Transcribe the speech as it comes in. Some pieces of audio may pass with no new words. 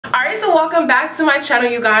Alright, so welcome back to my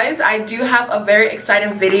channel, you guys. I do have a very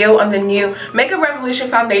exciting video on the new Makeup Revolution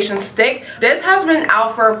foundation stick. This has been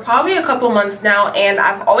out for probably a couple months now, and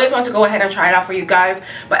I've always wanted to go ahead and try it out for you guys.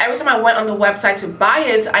 But every time I went on the website to buy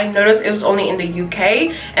it, I noticed it was only in the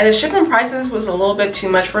UK, and the shipping prices was a little bit too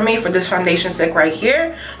much for me for this foundation stick right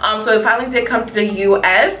here. So it finally did come to the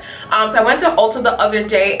US. So I went to Ulta the other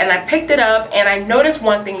day and I picked it up, and I noticed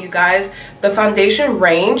one thing, you guys. The foundation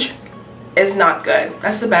range is not good.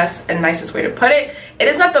 That's the best and nicest way to put it. It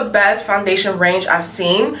is not the best foundation range I've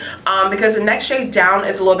seen because the next shade down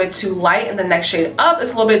is a little bit too light and the next shade up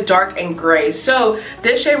is a little bit dark and gray. So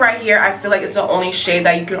this shade right here, I feel like it's the only shade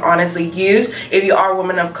that you can honestly use if you are a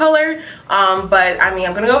woman of color. But I mean,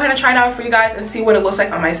 I'm gonna go ahead and try it out for you guys and see what it looks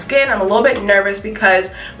like on my skin. I'm a little bit nervous because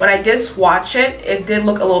when I did swatch it, it did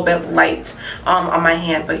look a little bit light on my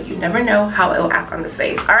hand, but you never know how it'll act on the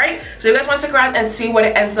face. All right, so you guys want to stick around and see what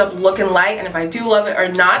it ends up looking like, and if I do love it or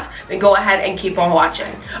not, then go ahead and keep on watching.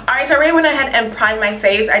 Alright, so I already went ahead and primed my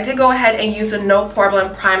face. I did go ahead and use a No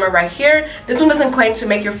Problem primer right here. This one doesn't claim to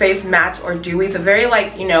make your face matte or dewy. It's a very,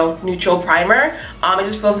 like, you know, neutral primer. It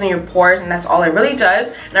just fills in your pores, and that's all it really does.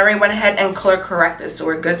 And I already went ahead and color corrected, so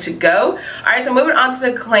we're good to go. Alright, so moving on to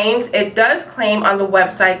the claims. It does claim on the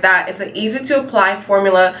website that it's an easy to apply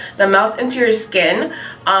formula that melts into your skin,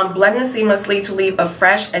 blending seamlessly to leave a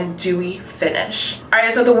fresh and dewy finish.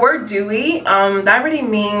 Alright, so the word dewy, that really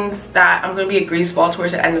means that I'm going to be a grease ball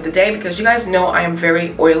towards the end of the day, because you guys know I am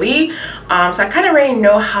very oily. So I kind of already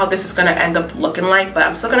know how this is going to end up looking like, but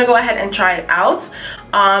I'm still going to go ahead and try it out.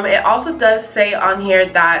 It also does say on here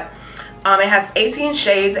that it has 18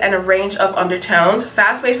 shades and a range of undertones.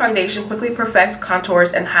 Fast-paced foundation quickly perfects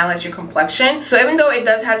contours and highlights your complexion. So even though it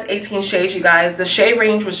does has 18 shades, you guys, the shade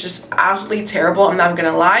range was just absolutely terrible. I'm not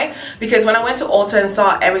gonna lie, because when I went to Ulta and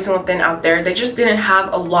saw every single thing out there, they just didn't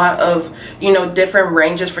have a lot of, you know, different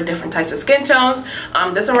ranges for different types of skin tones.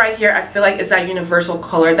 This one right here, I feel like is that universal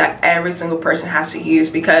color that every single person has to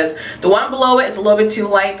use, because the one below it is a little bit too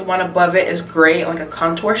light, the one above it is gray, like a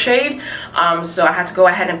contour shade. So I had to go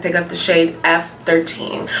ahead and pick up the shade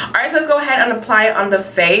F13. Alright, so let's go ahead and apply it on the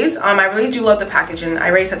face. I really do love the packaging. I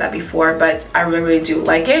already said that before, but I really do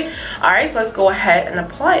like it. Alright, so let's go ahead and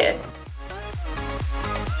apply it.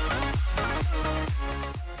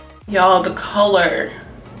 Y'all, the color.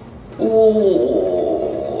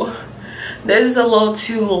 Ooh. This is a little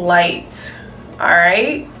too light.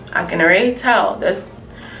 Alright? I can already tell. This.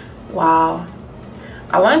 Wow.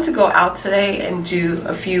 I wanted to go out today and do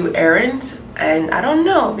a few errands, and I don't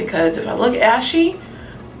know, because if I look ashy,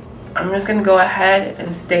 I'm just gonna go ahead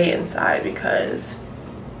and stay inside, because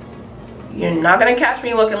you're not gonna catch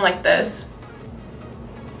me looking like this.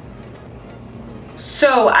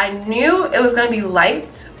 So I knew it was gonna be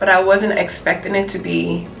light, but I wasn't expecting it to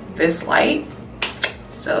be this light.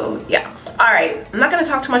 So yeah. Alright, I'm not going to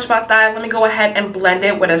talk too much about that. Let me go ahead and blend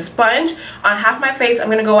it with a sponge. On half my face, I'm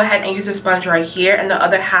going to go ahead and use a sponge right here, and the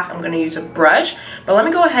other half I'm going to use a brush. But let me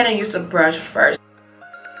go ahead and use the brush first.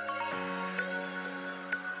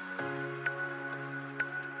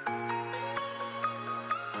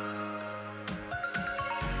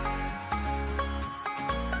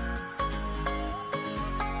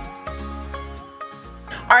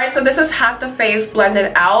 Alright, so this is half the face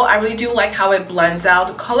blended out. I really do like how it blends out.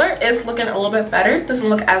 The color is looking a little bit better. It doesn't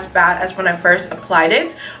look as bad as when I first applied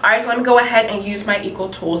it. Alright, so let me go ahead and use my Equal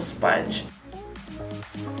Tools sponge.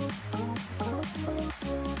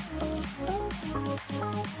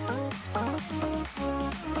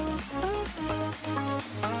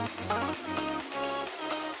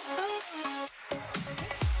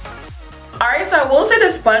 Alright, so I will say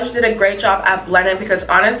the sponge did a great job at blending, because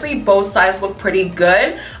honestly both sides look pretty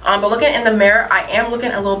good. But looking in the mirror, I am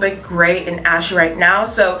looking a little bit gray and ashy right now.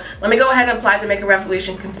 So let me go ahead and apply the Makeup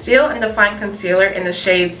Revolution Conceal and Define Concealer in the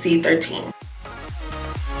shade C13.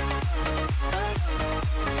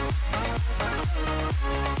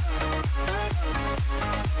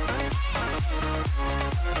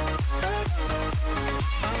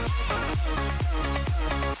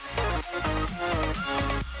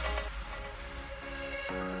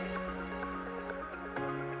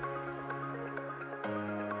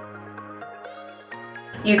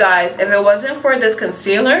 You guys, if it wasn't for this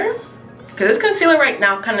concealer, because this concealer right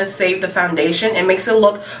now kind of saved the foundation. It makes it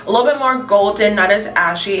look a little bit more golden, not as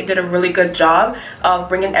ashy. It did a really good job of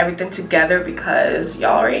bringing everything together, because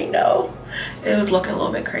y'all already know it was looking a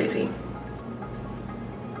little bit crazy.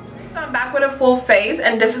 So I'm back with a full face,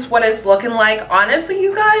 and this is what it's looking like. Honestly,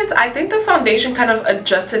 you guys, I think the foundation kind of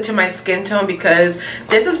adjusted to my skin tone, because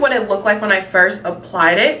this is what it looked like when I first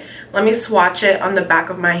applied it. Let me swatch it on the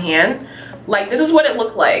back of my hand. like this is what it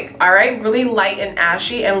looked like. All right, really light and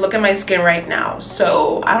ashy, and look at my skin right now.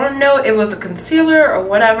 So I don't know if it was a concealer or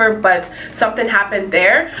whatever, but something happened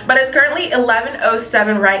there. But it's currently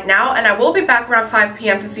 11:07 right now, and I will be back around 5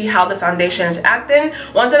 p.m. to see how the foundation is acting.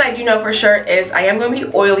 One thing I do know for sure is I am going to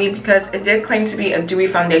be oily because it did claim to be a dewy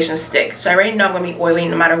foundation stick, so I already know I'm going to be oily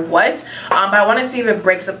no matter what. But I want to see if it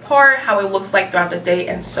breaks apart, how it looks like throughout the day,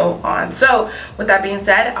 and so on. So with that being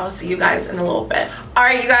said, I'll see you guys in a little bit. All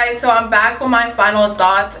right, you guys, so I'm back with my final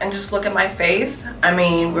thoughts, and just look at my face. I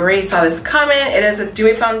mean, we already saw this coming. It is a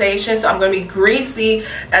dewy foundation, so I'm going to be greasy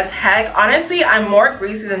as heck. Honestly, I'm more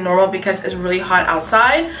greasy than normal because it's really hot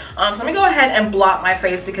outside. So let me go ahead and blot my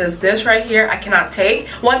face because this right here I cannot take.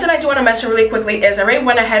 One thing I do want to mention really quickly is I already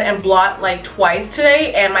went ahead and blot like twice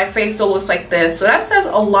today, and my face still looks like this. So that says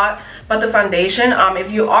a lot about the foundation.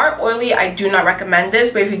 If you are oily, I do not recommend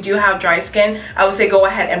this, but if you do have dry skin, I would say go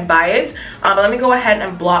ahead and buy it. But let me go ahead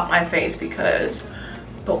and blot my face because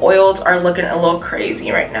the oils are looking a little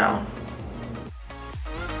crazy right now.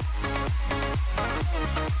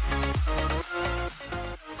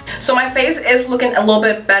 So my face is looking a little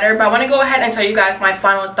bit better, but I want to go ahead and tell you guys my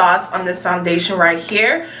final thoughts on this foundation right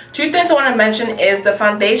here. Two things I want to mention is the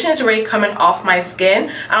foundation is already coming off my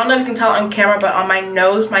skin. I don't know if you can tell on camera, but on my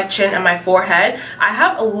nose, my chin, and my forehead, I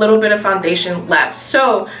have a little bit of foundation left.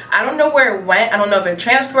 So I don't know where it went. I don't know if it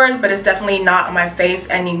transferred, but it's definitely not on my face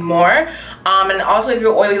anymore. And also, if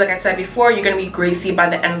you're oily, like I said before, you're going to be greasy by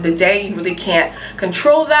the end of the day. You really can't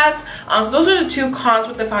control that. So those are the two cons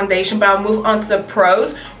with the foundation, but I'll move on to the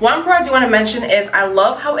pros. One pro I do want to mention is I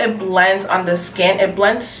love how it blends on the skin. It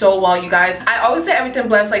blends so well, you guys. I always say everything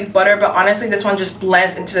blends like butter, but honestly, this one just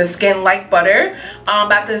blends into the skin like butter.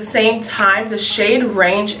 But at the same time, the shade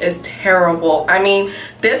range is terrible. I mean,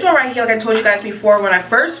 this one right here, like I told you guys before, when I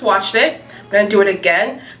first watched it, I'm gonna do it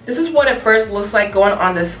again. This is what it first looks like going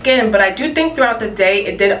on the skin, but I do think throughout the day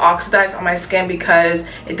it did oxidize on my skin because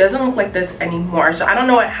it doesn't look like this anymore. So I don't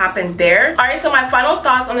know what happened there. All right, so my final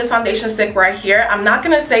thoughts on this foundation stick right here. I'm not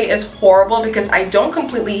gonna say it's horrible because I don't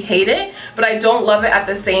completely hate it, but I don't love it at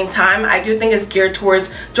the same time. I do think it's geared towards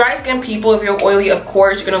dry skin people. If you're oily, of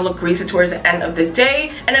course, you're gonna look greasy towards the end of the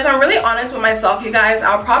day. And if I'm really honest with myself, you guys,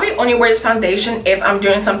 I'll probably only wear this foundation if I'm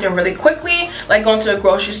doing something really quickly, like going to a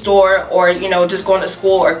grocery store or, you know, just going to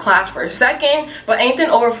school or class for a second. But anything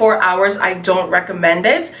over 4 hours, I don't recommend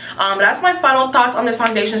it. But that's my final thoughts on this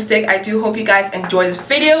foundation stick. I do hope you guys enjoyed this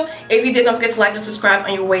video. If you did, don't forget to like and subscribe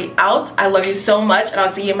on your way out. I love you so much, and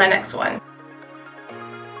I'll see you in my next one.